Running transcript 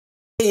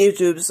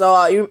YouTube.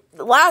 So,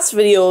 the last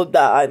video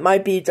that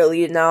might be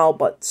deleted now,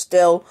 but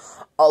still,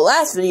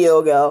 last video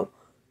ago,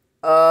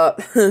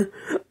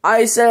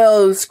 I said I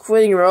was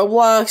quitting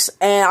Roblox,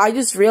 and I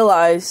just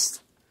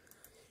realized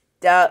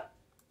that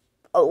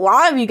a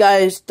lot of you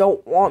guys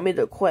don't want me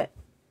to quit.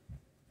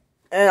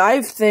 And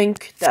I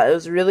think that it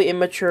was really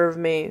immature of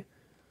me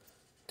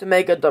to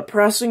make a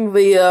depressing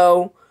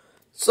video,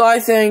 so I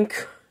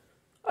think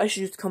I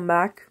should just come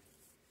back.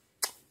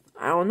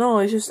 I don't know,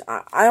 it's just,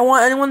 I don't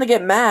want anyone to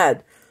get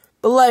mad.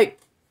 But like,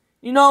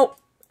 you know,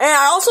 and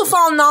I also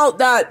found out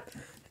that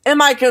and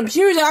my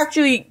computer's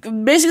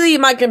basically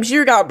my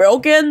computer got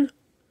broken.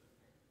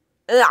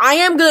 And I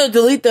am gonna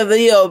delete the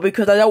video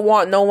because I don't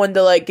want no one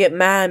to like get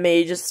mad at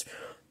me.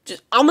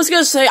 I'm just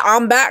gonna say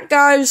I'm back,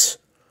 guys.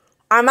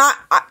 I'm not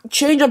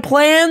changing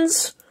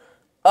plans.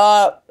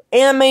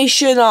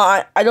 Animation,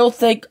 I don't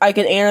think I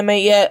can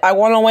animate yet. I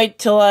wanna wait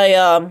till I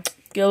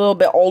get a little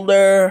bit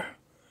older.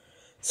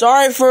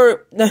 Sorry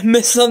for the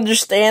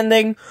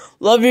misunderstanding.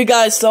 Love you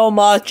guys so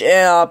much,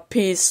 and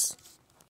peace.